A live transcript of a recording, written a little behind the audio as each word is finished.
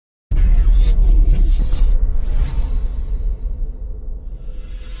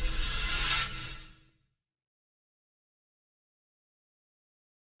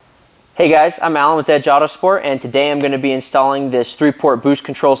Hey guys, I'm Alan with Edge Autosport, and today I'm going to be installing this 3-port boost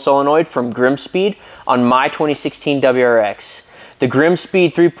control solenoid from Grimmspeed on my 2016 WRX. The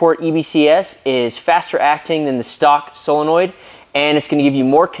Grimmspeed 3-port EBCS is faster acting than the stock solenoid, and it's going to give you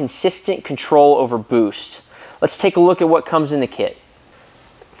more consistent control over boost. Let's take a look at what comes in the kit.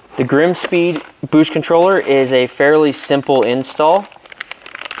 The Grimmspeed boost controller is a fairly simple install.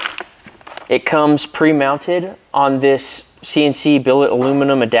 It comes pre-mounted on this CNC billet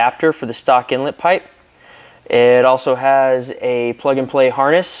aluminum adapter for the stock inlet pipe. It also has a plug-and-play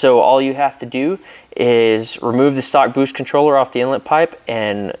harness, so all you have to do is remove the stock boost controller off the inlet pipe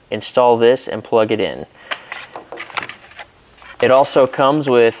and install this and plug it in. It also comes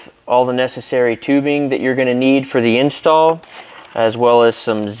with all the necessary tubing that you're going to need for the install, as well as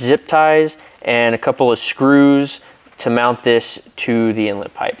some zip ties and a couple of screws to mount this to the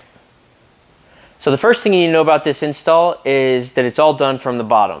inlet pipe. So the first thing you need to know about this install is that it's all done from the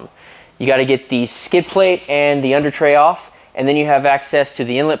bottom. You got to get the skid plate and the under tray off, and then you have access to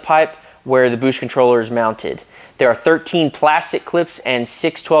the inlet pipe where the boost controller is mounted. There are 13 plastic clips and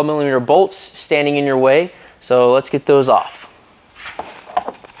 6 12mm bolts standing in your way, so let's get those off.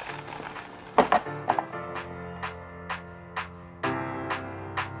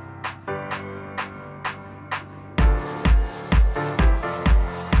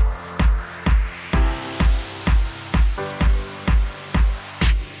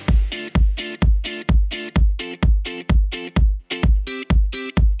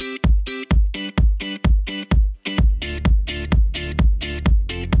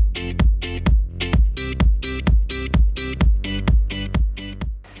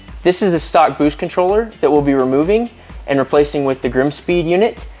 This is the stock boost controller that we'll be removing and replacing with the Grimmspeed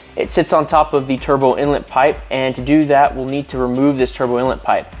unit. It sits on top of the turbo inlet pipe, and to do that we'll need to remove this turbo inlet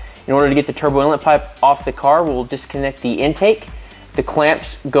pipe. In order to get the turbo inlet pipe off the car, we'll disconnect the intake, the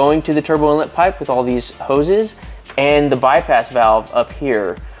clamps going to the turbo inlet pipe with all these hoses, and the bypass valve up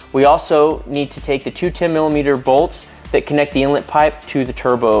here. We also need to take the 2 10mm bolts that connect the inlet pipe to the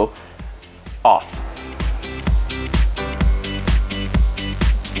turbo off.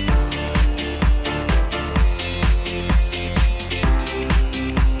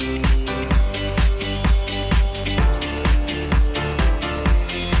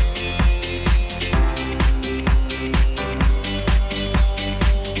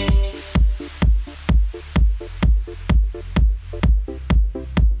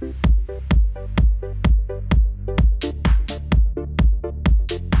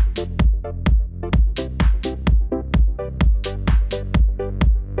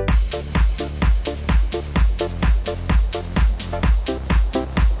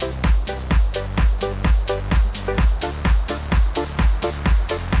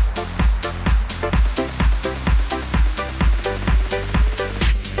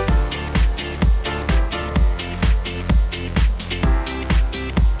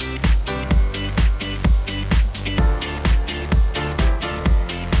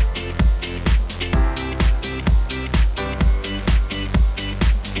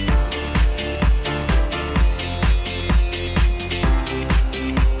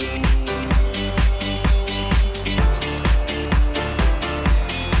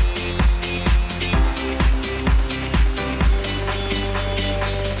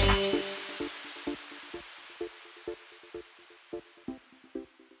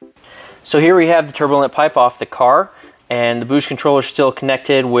 So here we have the turbo inlet pipe off the car, and the boost controller is still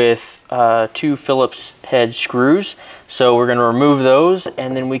connected with 2 Phillips head screws. So we're going to remove those,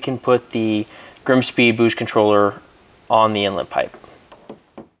 and then we can put the Grimmspeed boost controller on the inlet pipe.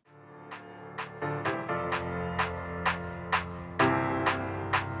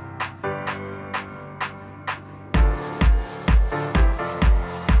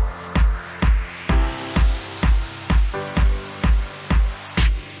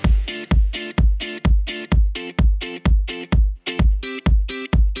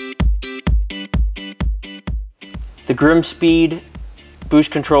 The Grimmspeed boost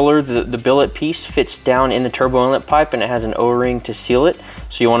controller, the billet piece, fits down in the turbo inlet pipe, and it has an O-ring to seal it.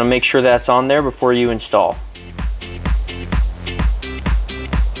 So you want to make sure that's on there before you install.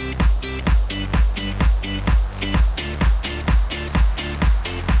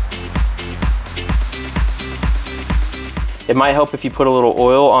 It might help if you put a little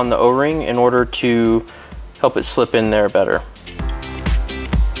oil on the O-ring in order to help it slip in there better.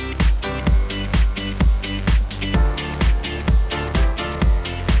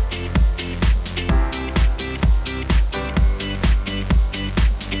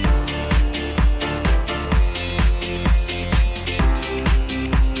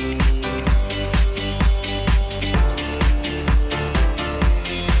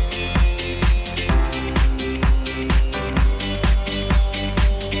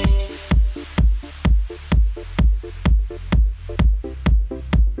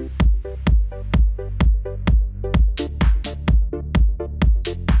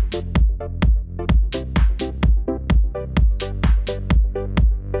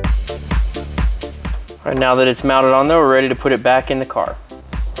 All right, now that it's mounted on there, we're ready to put it back in the car.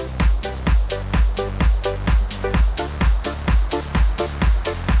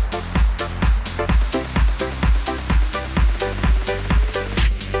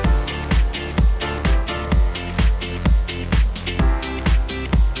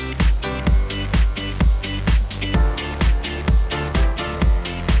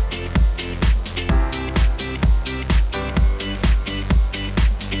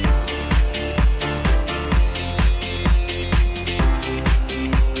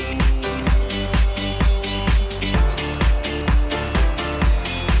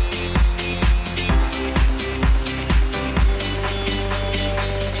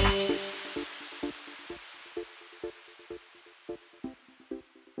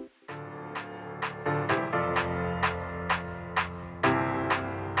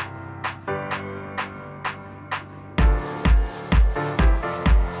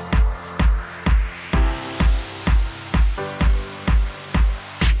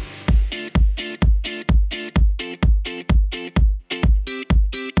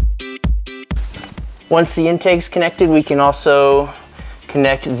 Once the intake's connected, we can also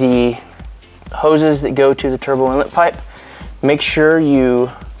connect the hoses that go to the turbo inlet pipe. Make sure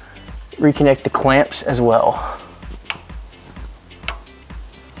you reconnect the clamps as well.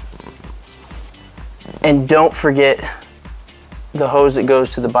 And don't forget the hose that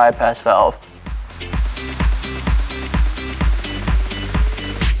goes to the bypass valve.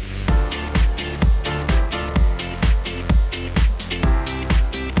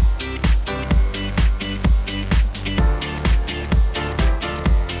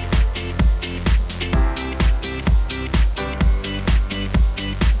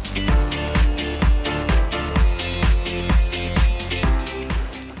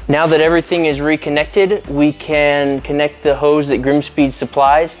 Now that everything is reconnected, we can connect the hose that Grimmspeed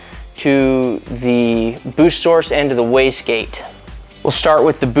supplies to the boost source and to the wastegate. We'll start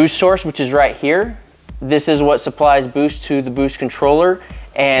with the boost source, which is right here. This is what supplies boost to the boost controller,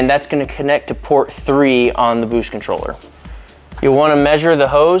 and that's going to connect to port 3 on the boost controller. You'll want to measure the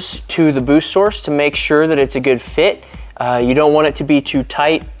hose to the boost source to make sure that it's a good fit. You don't want it to be too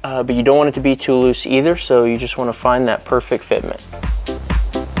tight, but you don't want it to be too loose either, so you just want to find that perfect fitment.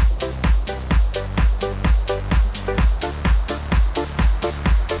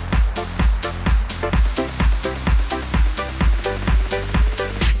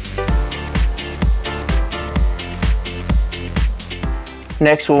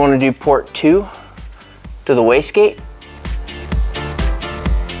 Next, we'll want to do port 2 to the wastegate.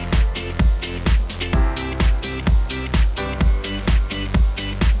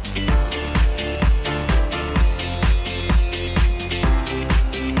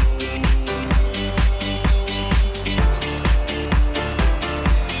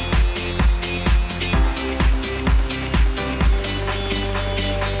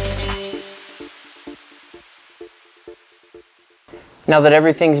 Now that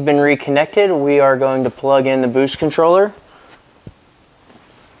everything's been reconnected, we are going to plug in the boost controller.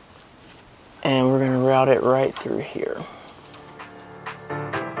 And we're going to route it right through here.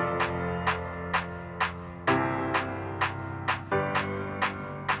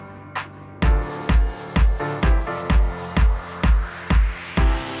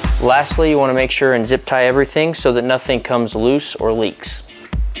 Lastly, you want to make sure and zip tie everything so that nothing comes loose or leaks.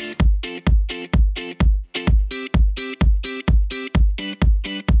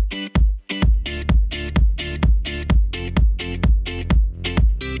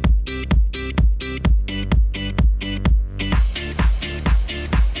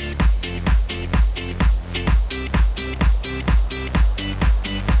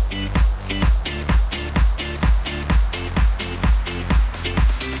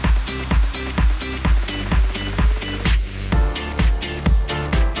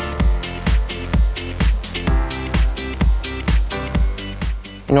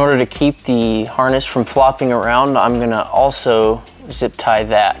 In order to keep the harness from flopping around, I'm going to also zip tie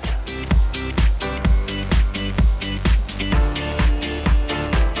that.